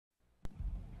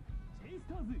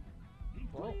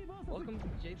Well, welcome to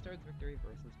J-Star's Victory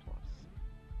vs. Plus,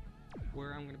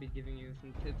 where I'm going to be giving you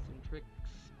some tips and tricks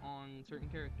on certain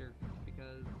characters,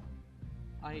 because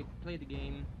I played the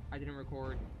game, I didn't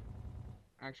record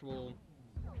actual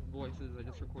voices, I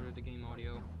just recorded the game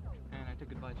audio, and I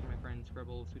took advice from my friend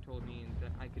Scribbles, who told me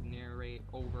that I could narrate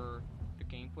over the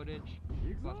game footage, so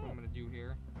that's what I'm going to do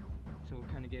here. So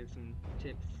kind of give some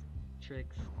tips,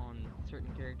 tricks on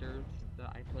certain characters that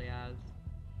I play as.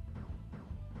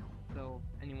 So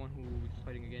anyone who's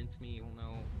fighting against me will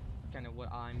know kind of what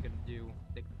I'm gonna do.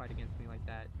 They can fight against me like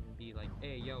that and be like,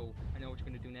 hey yo, I know what you're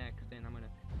gonna do next, and I'm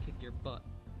gonna kick your butt.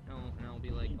 And I'll be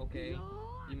like, okay,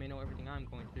 you may know everything I'm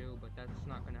going to do, but that's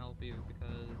not gonna help you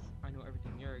because I know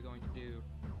everything you're going to do.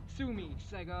 Sue me,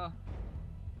 Sega!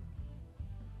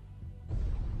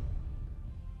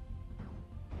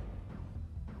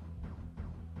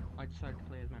 I decided to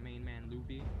play as my main man,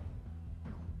 Luffy.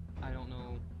 I don't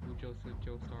know who Joseph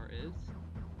Joestar is.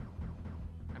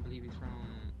 I believe he's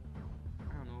from,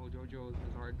 I don't know, JoJo's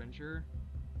Bizarre Adventure.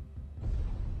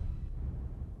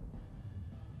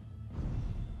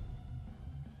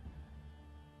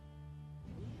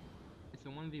 It's a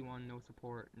 1v1, no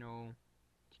support, no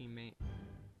teammate.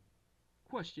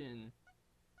 Question!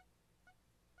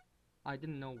 I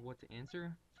didn't know what to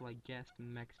answer, so I guessed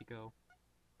Mexico.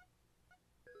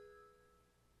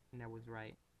 And that was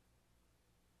right.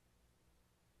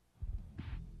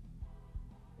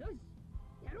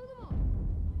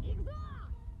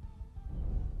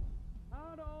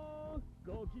 Hello,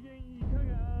 ご機嫌いか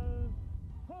が？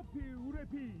ハッピーウレ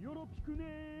ピーよろぴく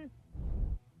ね。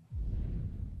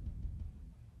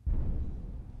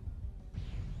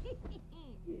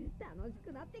楽し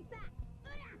くなってきた。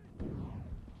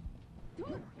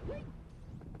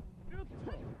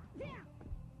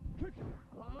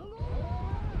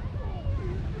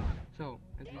So,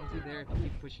 as you can see there, if you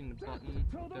keep pushing the button,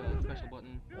 the special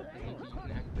button, as you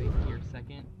can activate Gear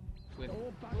Second with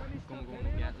Gongo no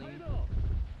Gatling.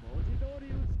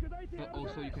 But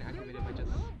also you can activate it by just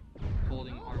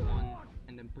holding R1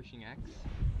 and then pushing X,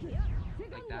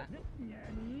 like that.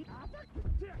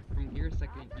 From Gear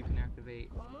Second, you can activate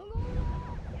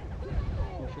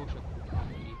Ushoshoku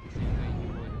the same way you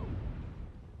would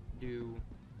do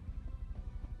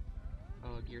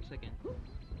Gear Second.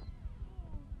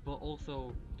 But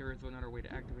also, there is another way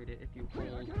to activate it. If you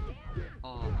hold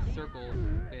circle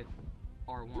with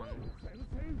R1,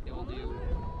 it will do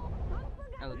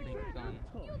Elephant Gun.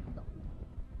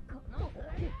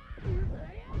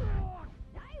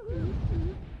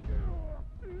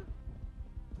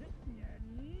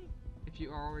 If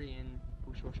you are already in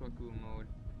Ushoshoku mode,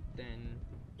 then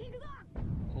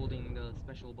holding the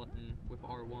special button with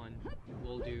R1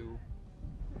 will do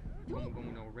Gongo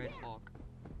no Red Hawk.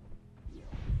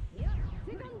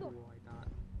 Pretty cool, I thought.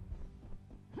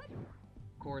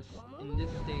 Of course, in this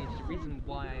stage, the reason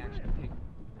why I actually picked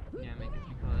Namek is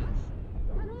because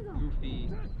Luffy,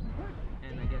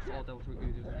 and I guess all Devil Fruit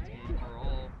users in this game, are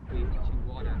all weak to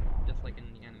water, just like in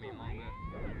the anime and manga.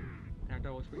 And I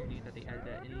thought it was pretty neat that they added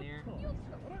that in there.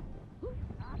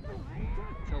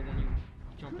 So when you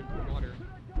jump into the water,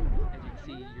 as you can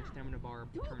see, your stamina bar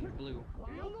turns blue,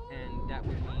 and that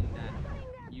would mean that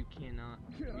you cannot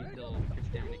refill your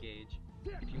stamina gauge.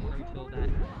 If you want to refill that,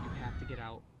 you have to get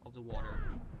out of the water.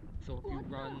 So if you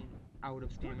run out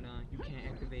of stamina, you can't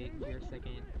activate Gear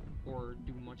Second or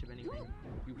do much of anything.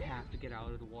 You have to get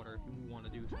out of the water if you want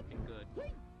to do something good.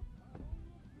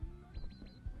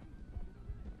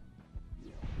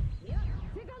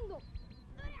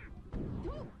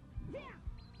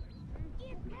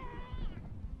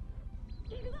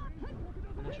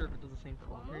 I'm not sure if it does the same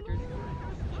for all characters,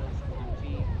 just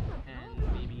Luffy and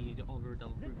maybe the other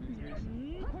Devil Fruit users,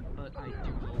 but I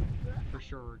do know for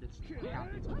sure this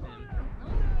happens with him.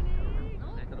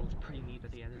 And I thought it was pretty neat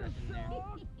that they added that in there.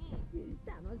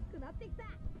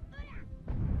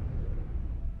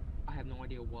 I have no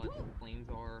idea what flames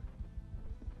are,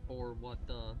 or what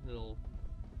the little,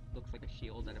 looks like a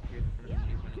shield that appears in front of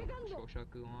you when you put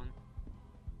Shoshaku on.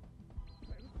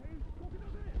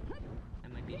 It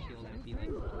might be a shield, it might be like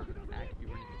towards the back if you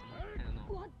run into someone, I don't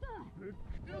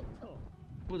know.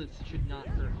 Bullets should not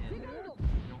hurt him. You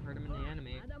don't hurt him in the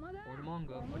anime or the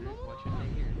manga, but why should they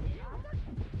here?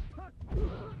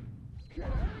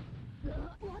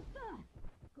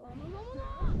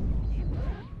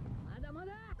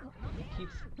 He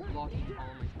keeps blocking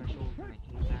all my specials, and I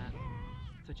hate that.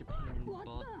 Such a pain in the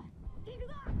butt.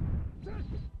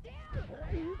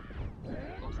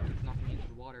 Also keeps knocking me into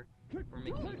the water, or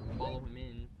making me follow him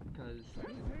in, because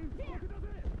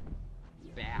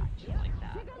batch like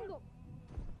that.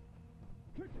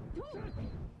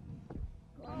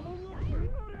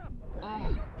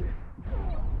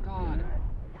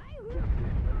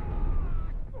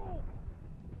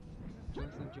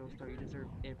 deserve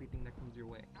everything that comes your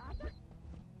way.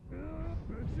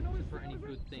 ぶちのめ For any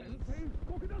good 宣 things. 戦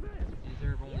布告だぜ You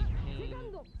deserve only pain.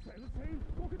 宣戦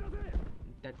布告だぜ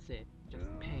That's it. Just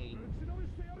pain. ぶちのめ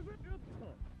してやるぜよっ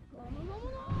と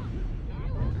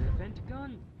Vent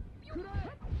gun!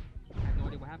 I have no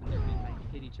idea what happened there because I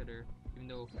hit each other, even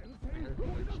though my other foot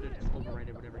should have just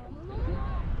overridden whatever he was doing.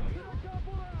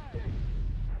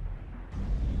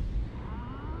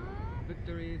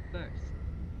 Victory first.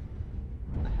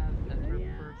 I have that term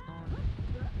first on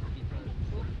because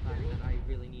of the fact that I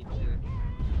really need to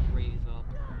raise up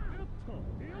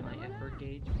my effort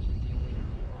gauge, which is the only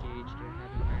gauge that I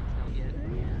haven't maxed out yet.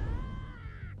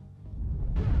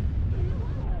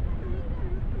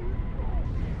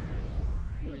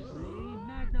 Grizzly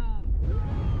Magnum!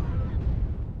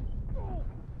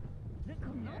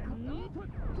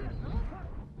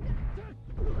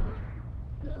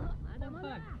 Fun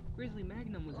fact, Grizzly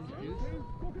Magnum was introduced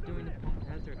during the Punk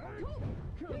Desert arc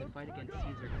in the fight against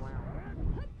Caesar Clown.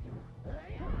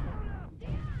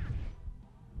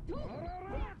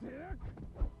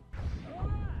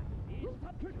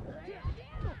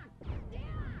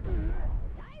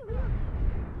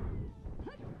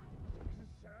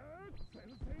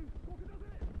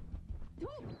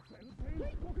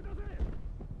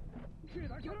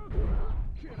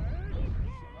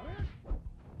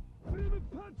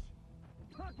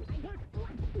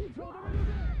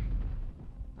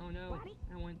 Oh no,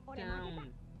 I went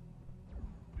down.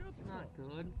 Not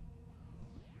good.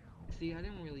 See, I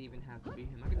didn't really even have to beat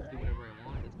him. I could just do whatever I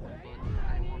want at this point, but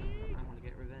I want to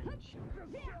get revenge.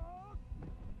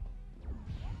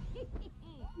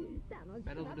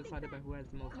 Battles are decided by who has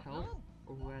the most health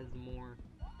or who has more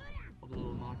of the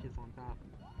little notches on top.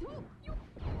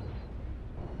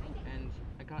 And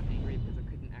I got angry because I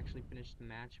couldn't actually finish the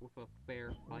match with a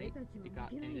fair fight. It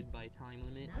got ended by time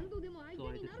limit. So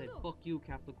I just said, fuck you,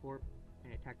 Capital Corp,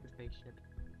 and attacked the spaceship.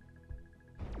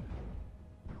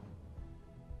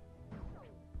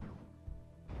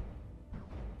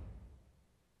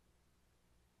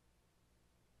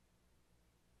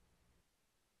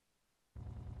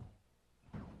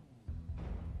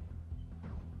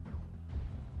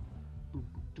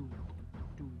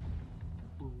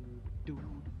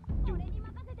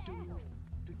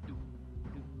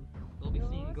 We'll be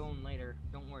seeing Gon later,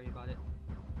 don't worry about it.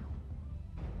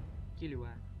 Killua.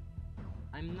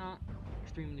 I'm not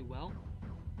extremely well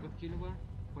with Killua,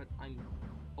 but I'm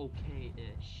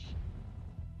okay-ish.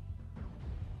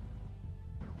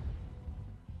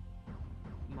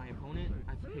 My opponent,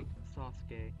 I picked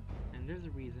Sasuke, and there's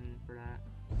a reason for that.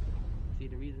 See,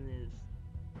 the reason is,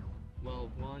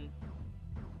 well, one,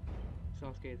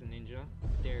 Sasuke is a ninja.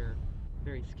 They're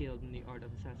very skilled in the art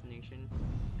of assassination,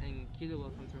 and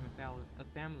Killua comes from a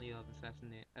family of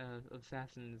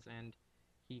assassins, and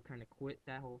he kind of quit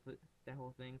that whole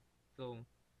thing. So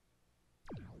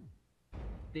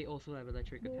they also have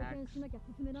electric attacks.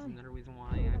 Which is another reason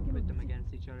why I put them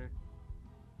against each other.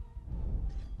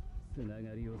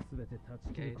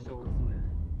 Okay, so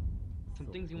some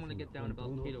things you want to get down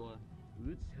about Killua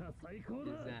is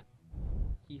that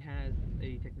he has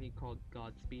a technique called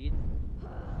Godspeed.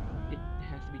 It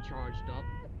has to be charged up.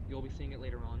 You'll be seeing it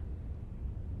later on.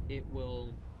 It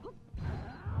will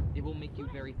make you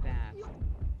very fast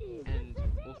and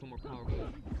also more powerful.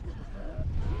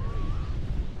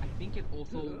 I think it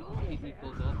also completely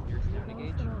fills up your stamina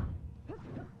gauge.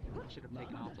 I should have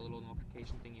taken off the little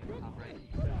notification thingy at the top right.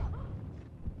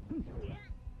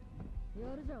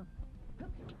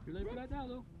 Too late for that now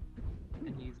though.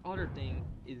 And his other thing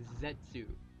is Zetsu,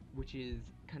 which is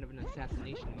kind of an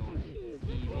assassination mode.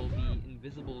 He will be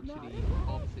invisible to the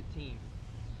opposite team.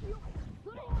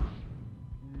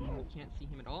 You can't see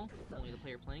him at all. Only the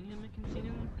player playing him can see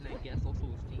him, and I guess also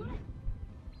his team.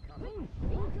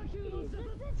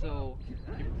 So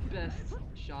your best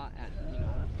shot at,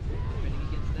 defending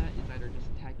against that is either just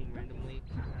attacking randomly,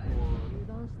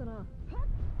 or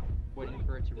waiting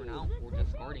for it to run out, or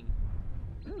just guarding.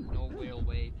 No real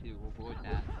way to avoid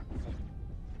that.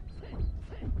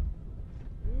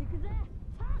 You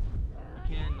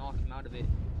can knock him out of it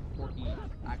before he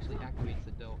actually activates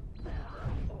it though.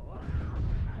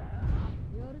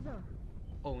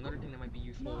 Oh, another thing that might be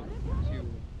useful to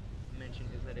mention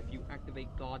is that if you activate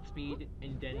Godspeed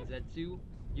and then Zetsu,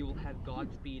 you will have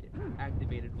Godspeed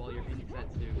activated while you're in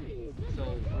Zetsu. So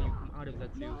when you come out of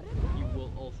Zetsu, you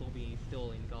will also be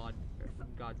still in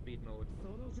Godspeed mode.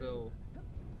 So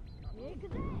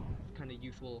kind of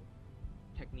useful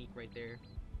technique right there.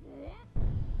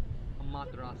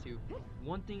 Amaterasu.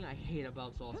 One thing I hate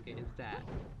about Sasuke is that,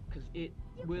 because it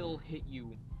will hit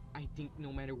you, I think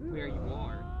no matter where you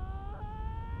are.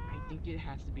 I think you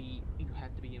have to be in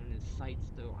his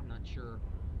sights though, I'm not sure.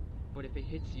 But if it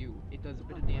hits you, it does a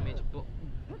bit of damage, but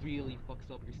really fucks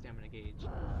up your stamina gauge.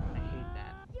 I hate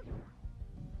that.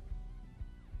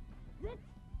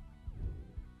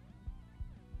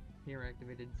 Here I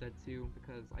activated Zetsu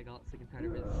because I got sick and tired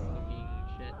of his looking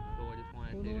shit, so I just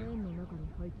wanted to...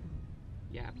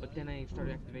 Yeah, but then I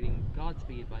started activating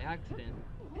Godspeed by accident,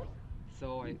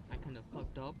 so I kind of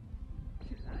fucked up.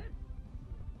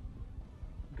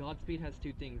 Godspeed has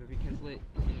two things. If you cancel it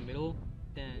in the middle,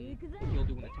 then he'll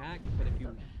do an attack, but if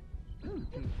you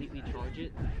completely charge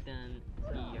it, then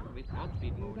he activates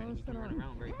Godspeed mode and he can run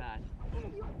around very fast.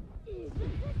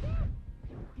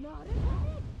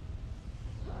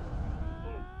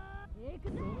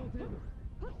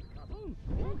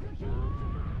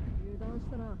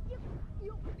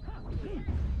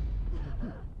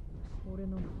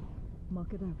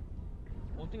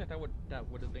 One thing that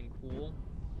would have been cool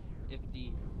if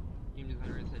the game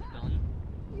designers had done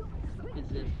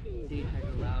is if they had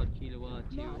allowed Killua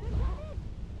to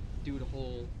do the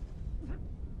whole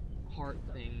heart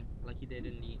thing like he did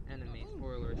in the anime.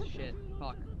 Spoilers, shit,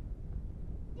 fuck.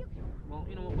 Well,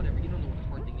 you know what, whatever, you don't know what the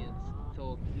heart thing is.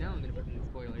 So now I'm gonna put in the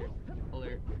spoiler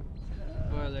alert.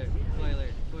 Spoiler, spoiler,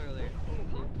 spoiler.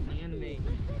 The anime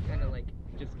kinda like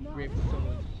just rips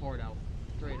someone's heart out,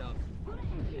 straight up.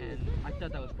 And I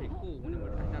thought that was pretty cool when I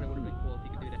thought it would have been cool if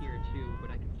you could do that here too,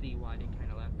 but I can see why they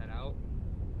kinda left that out.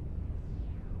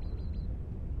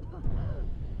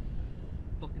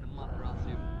 Fucking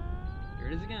Amaterasu. Here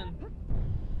it is again.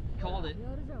 Called it.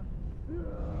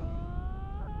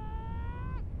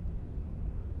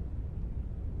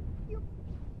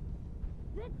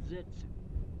 Zetsu.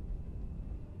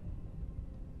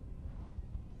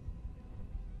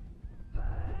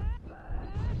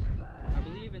 I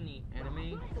believe in the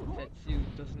anime, Zetsu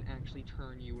doesn't actually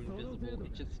turn you invisible,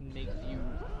 it just makes you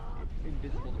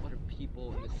invisible to other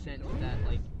people in the sense that,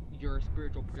 like, your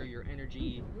spiritual prayer, your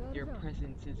energy, your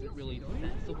presence isn't really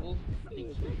sensible. They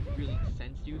can't really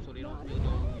sense you, so they don't really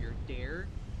know you're there.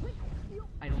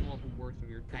 I don't know if it works if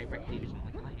you're directly visible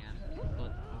like I am,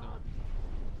 but no.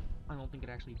 I don't think it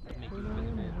actually makes you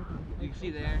invisible. You can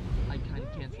see there, I kind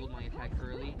of cancelled my attack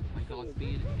early, my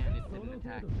Godspeed, and it didn't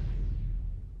attack.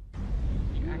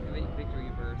 You activate Victory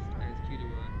Burst as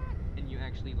Killua, and you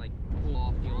actually, like, pull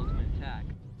off the ultimate attack.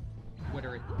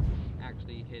 Whether it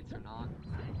actually hits or not,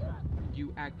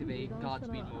 you activate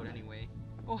Godspeed mode anyway.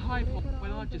 Oh hi Paul, why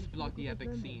not just block the epic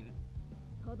scene?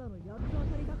 I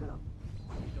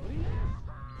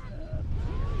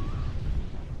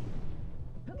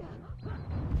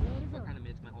kinda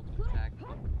missed my ultimate attack,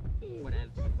 but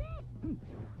whatevs.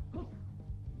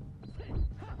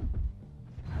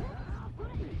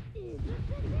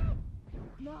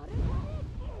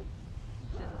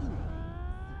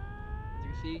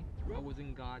 See, I was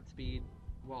in Godspeed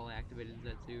while I activated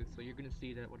Zetsu, so you're gonna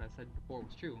see that what I said before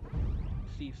was true.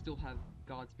 See, you still have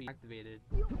Godspeed activated.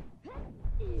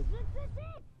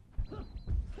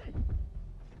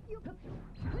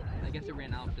 I guess it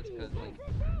ran out just because, like,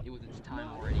 it was its time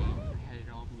already. I had it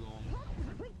all too long.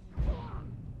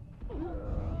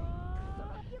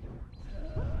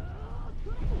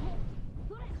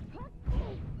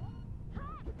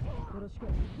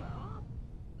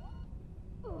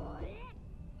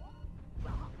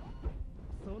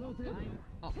 Time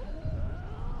up.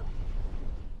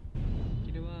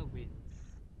 Killua wins.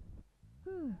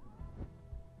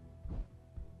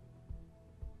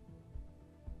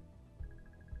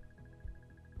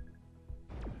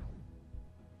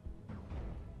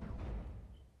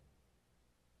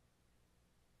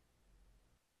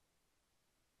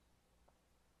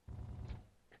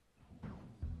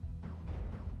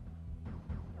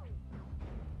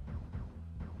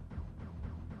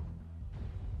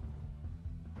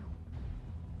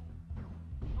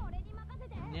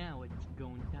 Now it's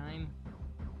going time.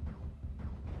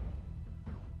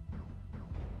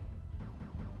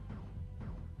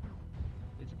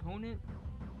 His opponent,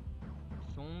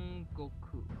 Son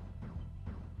Goku.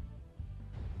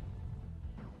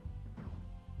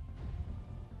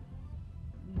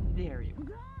 There you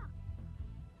go.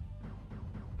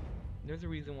 There's a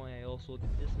reason why I also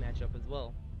did this matchup as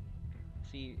well.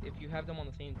 See, if you have them on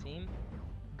the same team,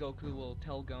 Goku will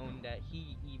tell Gon that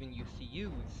he even used to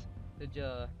use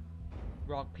the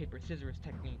rock, paper, scissors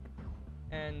technique,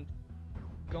 and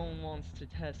Gon wants to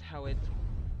test how it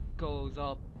goes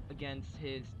up against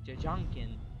his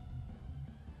Jajanken.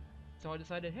 So I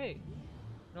decided, hey,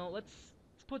 no, let's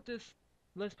put his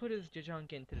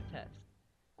Jajanken to the test.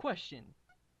 Question: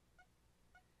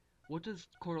 what does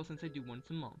Koro Sensei do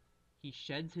once a month? He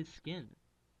sheds his skin.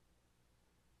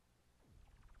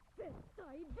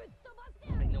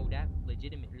 that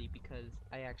legitimately because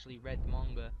I actually read the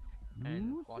manga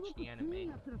and watched the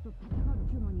anime.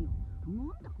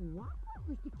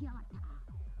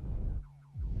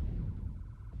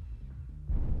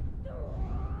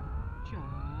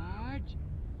 Charge!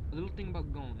 A little thing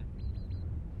about Gon.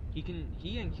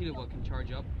 He and Killua can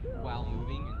charge up while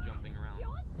moving and jumping around.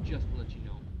 Just to let you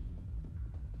know.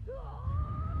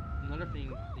 Another thing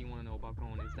that you want to know about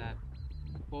Gon is that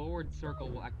forward circle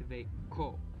will activate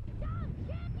Ko,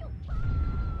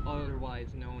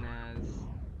 otherwise known as,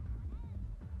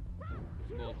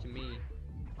 well, to me,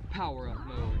 power up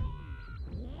mode.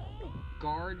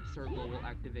 Guard circle will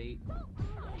activate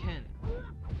Ken,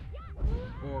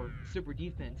 or super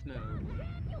defense mode.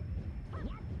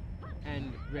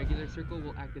 And regular circle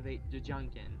will activate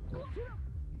Jajanken.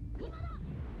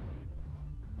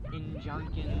 In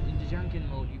Jajanken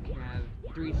mode, you can have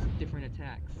 3 different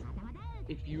attacks.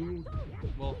 If you,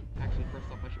 well, actually, first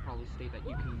off, I should probably state that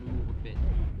you can move a bit.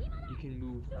 You can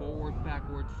move forward,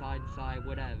 backward, side to side,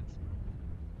 whatevs.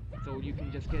 So you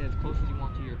can just get as close as you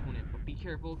want to your opponent. But be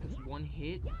careful, because one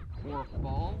hit or a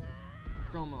fall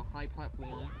from a high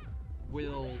platform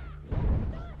will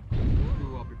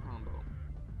screw up your combo.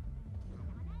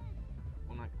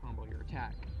 Well, not combo, your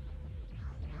attack.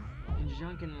 In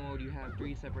Jajanken mode, you have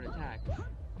 3 separate attacks.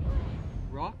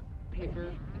 Rock, paper,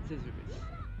 and scissors.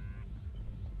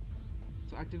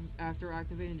 So after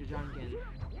activating Jajanken,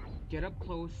 get up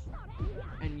close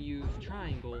and use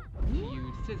triangle to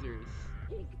use scissors.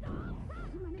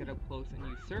 Get up close and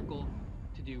use circle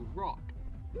to do rock,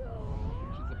 which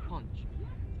is a punch.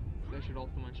 I should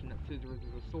also mention that scissors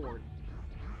is a sword.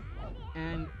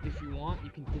 And if you want, you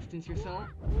can distance yourself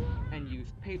and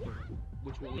use paper,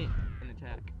 which will hit an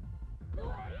attack.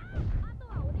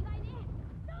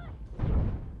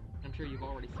 I'm sure you've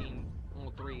already seen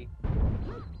all 3.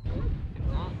 If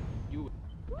not, you would.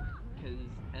 Because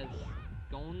as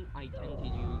Gon, I tend to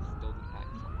use those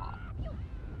attacks a lot.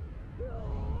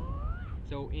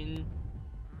 So in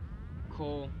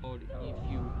Ko mode, if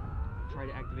you try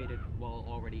to activate it while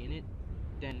already in it,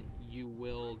 then you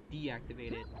will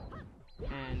deactivate it.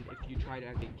 And if you try to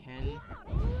activate Ken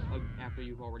after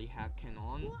you've already have Ken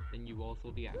on, then you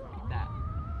also deactivate that.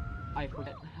 I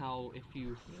forget how if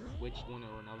you switch one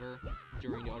or another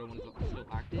during the other one's still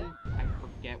active, I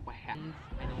forget what happens.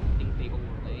 I don't think they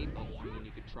overlay, but I mean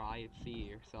you could try and see it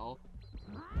yourself.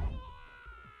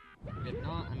 If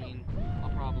not, I mean,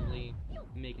 I'll probably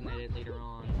make an edit later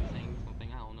on saying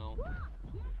something, I don't know.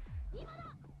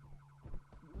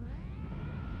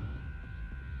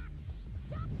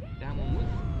 That one was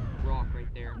rock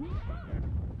right there.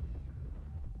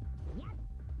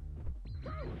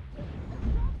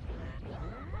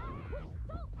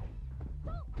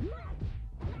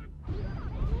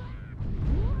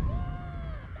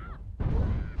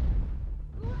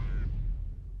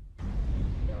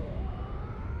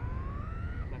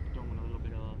 Like throwing a little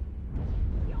bit of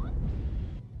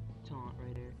taunt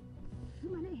right there.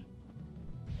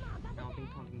 I don't think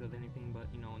taunting does anything but,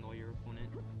 you know, annoy your opponent.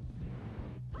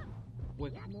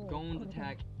 With Gon's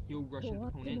attack, he'll rush his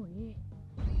opponent,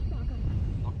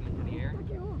 knock him into the air,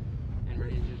 and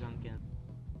ready to Jajanken.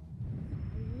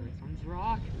 This one's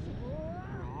rock!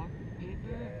 Rock,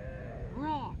 paper,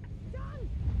 rock!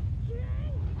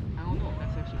 I don't know if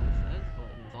that's actually what it says, but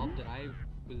in the sub that I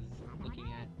was looking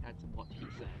at, that's what he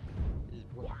said. Is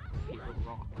rock, paper,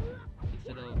 rock.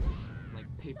 Instead of, like,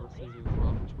 paper, scissors,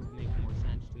 rock, which would make more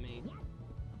sense to me.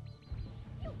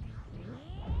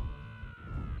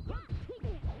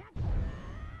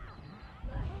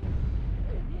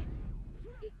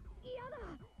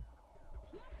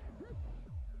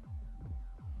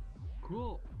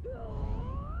 Cool.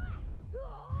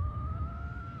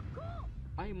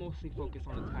 I mostly focus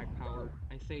on attack power.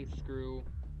 I say screw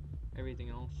everything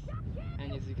else.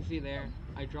 And as you can see there,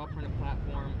 I dropped from the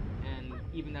platform, and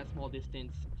even that small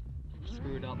distance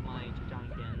screwed up my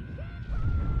Jajanken.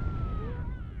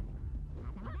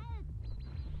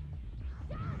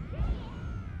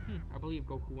 I believe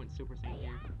Goku went Super Saiyan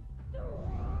here.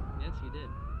 Yes, he did.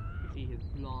 You see his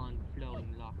blonde,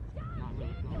 flowing locks. Not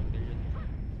really flowing, they're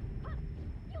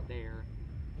just there.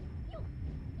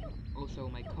 Also,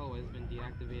 my Ko has been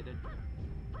deactivated.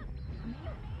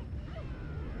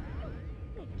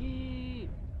 Yee!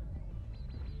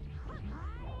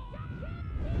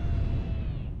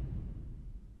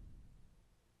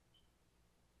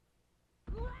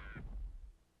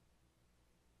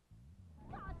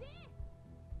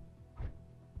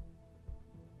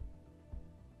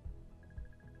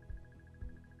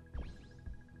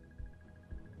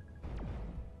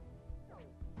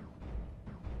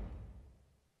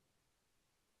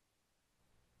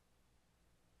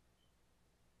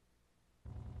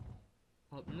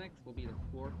 Up next will be the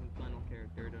fourth and final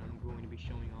character that I'm going to be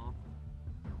showing off.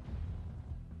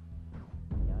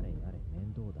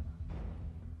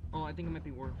 Oh, I think it might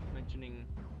be worth mentioning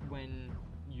when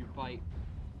you fight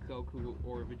Goku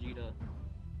or Vegeta,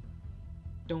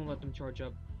 don't let them charge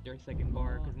up their second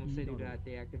bar, because once they do that,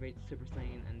 they activate Super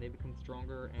Saiyan and they become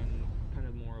stronger and kind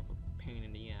of more of a pain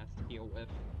in the ass to deal with,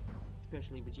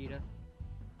 especially Vegeta.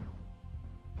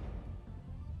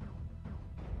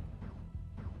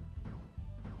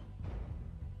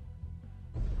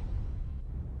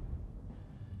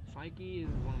 Psyche is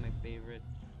one of my favorites.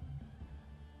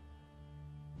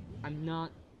 I'm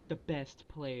not the best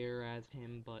player as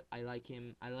him, but I like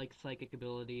him. I like psychic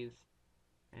abilities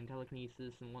and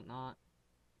telekinesis and whatnot.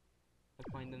 I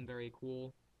find them very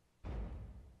cool.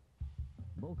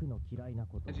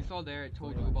 As you saw there, it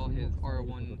told you about his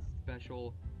R1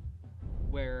 special,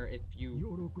 where if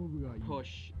you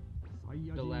push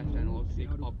the left analog stick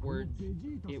upwards,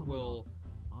 it will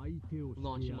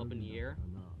launch him up in the air.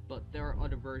 But there are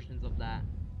other versions of that.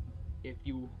 If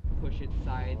you push it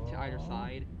side to either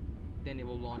side, then it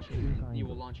will launch him. You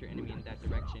will launch your enemy in that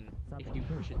direction. If you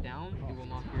push it down, it will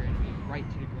knock your enemy right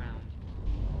to the ground.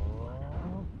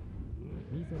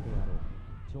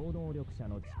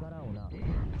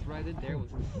 As what I did there was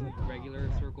this regular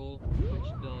circle,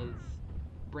 which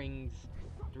brings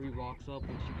 3 rocks up,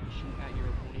 which you can shoot at your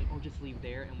opponent, or just leave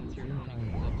there, and once your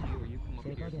opponent comes up to you, or you come up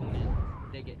to your opponent,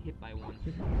 they get hit by one.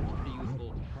 It's pretty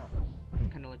useful.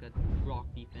 It's kind of like a rock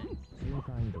defense. His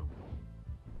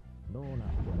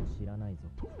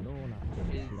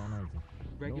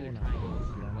regular triangle is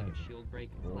like a shield break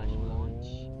 / launch.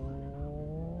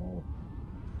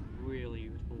 Really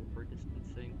useful for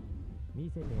distancing.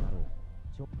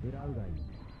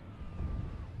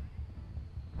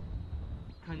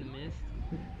 Kinda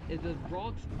missed. The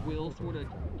rocks will sort of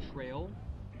trail.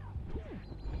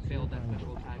 Failed that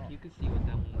special attack. You can see what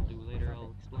that one will do later.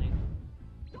 I'll explain.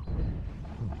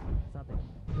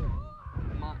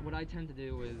 What I tend to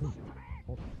do is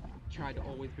try to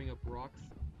always bring up rocks.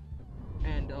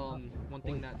 And one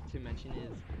thing to mention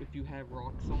is if you have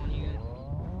rocks on you,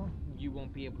 you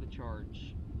won't be able to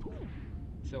charge.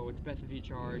 So it's best if you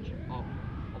charge up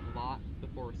a lot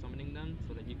before summoning them,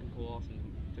 so that you can pull off some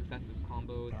successive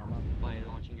combos by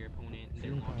launching your opponent and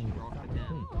then launching rocks at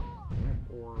them,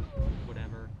 or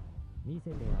whatever.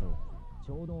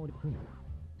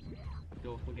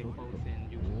 You'll also get close and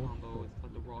do some combos,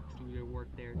 let the rocks do their work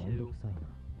there too.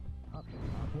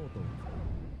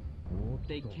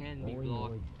 They can be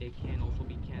blocked, they can also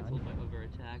be cancelled by other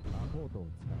attacks.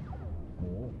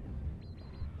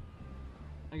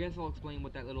 I guess I'll explain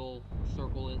what that little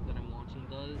circle is that I'm launching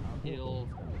does.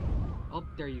 Oh,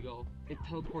 there you go. It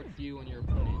teleports you and your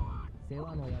opponent.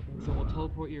 So it'll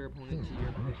teleport your opponent to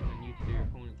your position and you to your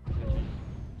opponent's position.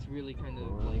 It's really kind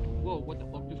of like, whoa, what the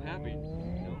fuck just happened?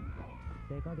 You know?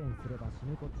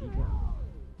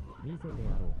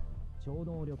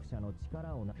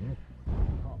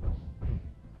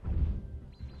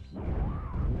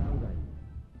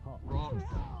 Rocks,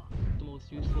 the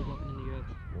most useful weapon in the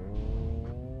earth.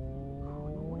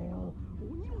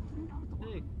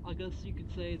 Hey, I guess you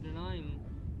could say that I'm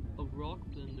a rock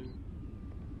blender.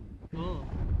 Oh,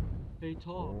 hey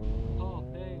Ta,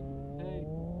 hey,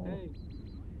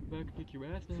 back to kick your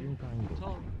ass now.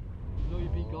 Ta, I know you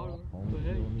beat Gara, but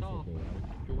hey, Ta,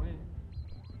 your ass.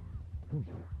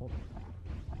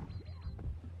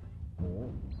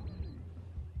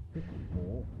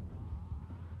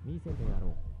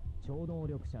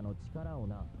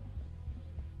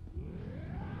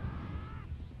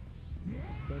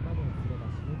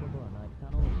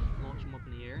 Launch him up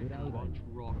in the air and launch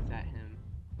rocks at him.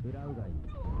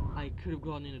 I could have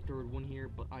gotten in a third one here,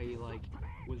 but I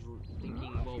was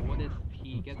thinking, well, what if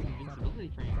he gets invincibility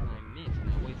frames and I miss and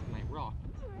I waste my rocks?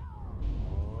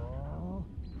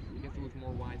 I guess it was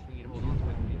more wise for me to hold on to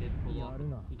it. He did pull up.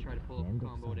 He tried to pull up a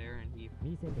combo there, and he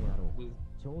was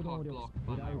cock blocked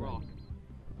by my rock.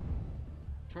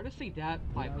 Try to say that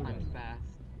 5 times fast.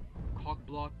 Cock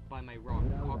blocked by my rock.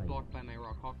 Cock blocked by my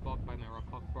rock. Cock blocked by my rock.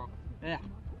 Cock blocked. Ugh.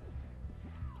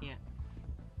 Can't.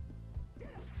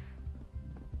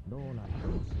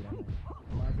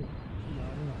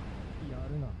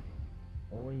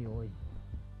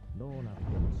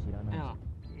 Yeah.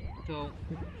 So,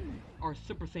 our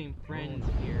Super Saiyan friends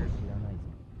here,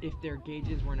 if their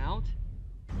gauges run out,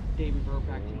 they revert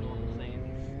back to normal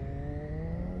Saiyans.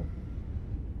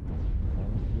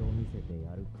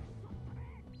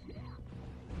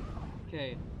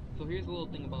 Okay, so here's a little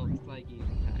thing about Psyche's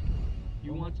attack.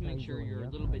 You want to make sure you're a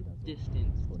little bit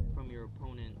distanced from your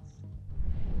opponents.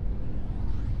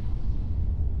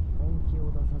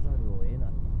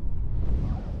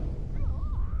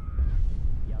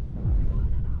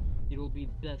 It'll be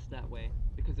best that way,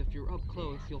 because if you're up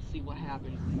close, you'll see what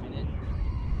happens in a minute.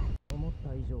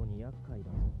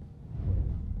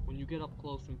 When you get up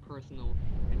close and personal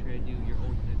and try to do your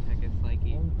ultimate attack at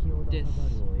Psyche, this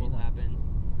will happen.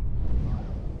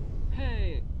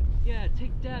 Hey! Yeah,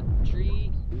 take that,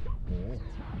 tree!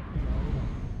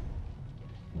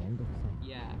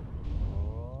 Yeah.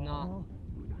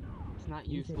 It's not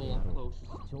useful up close.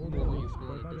 It's more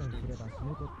useful at a distance.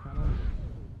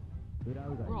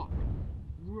 Rock!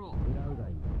 Rock!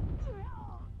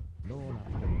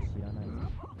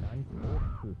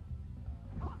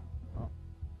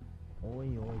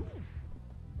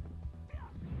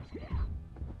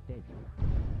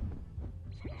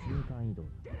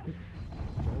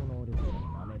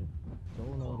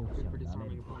 Oh, super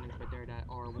disarming opponents right there, that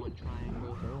R1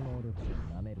 triangle.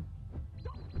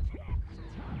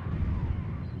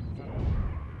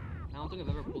 I don't think I've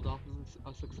ever pulled off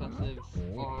a successive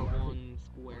R1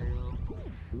 square though.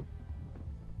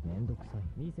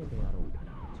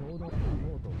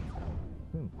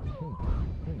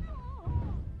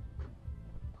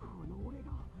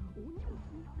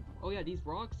 Oh yeah, these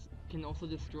rocks can also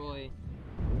destroy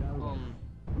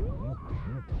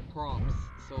props.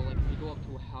 So like if you go up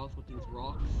to a house with these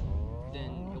rocks,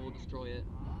 then it will destroy it.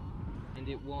 And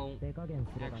it won't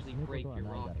actually break your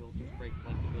rock, it'll just break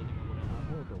like the building or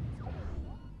whatever.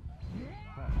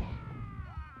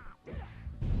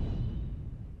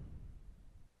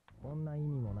 こんな意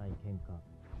味もない喧嘩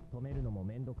止めるのも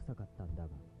めんどくさかったんだが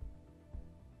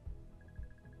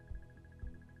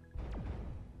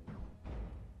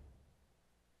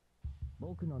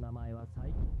僕の名前はサ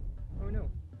イ Oh no.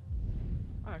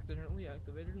 I accidentally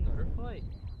activated another fight.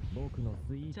 僕の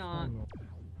スイーツパンの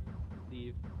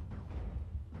Leave.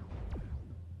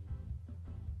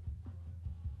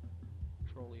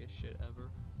 Trolliest shit ever.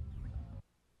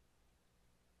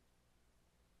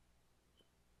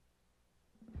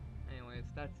 Anyways,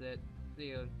 that's it. See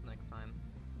you next time.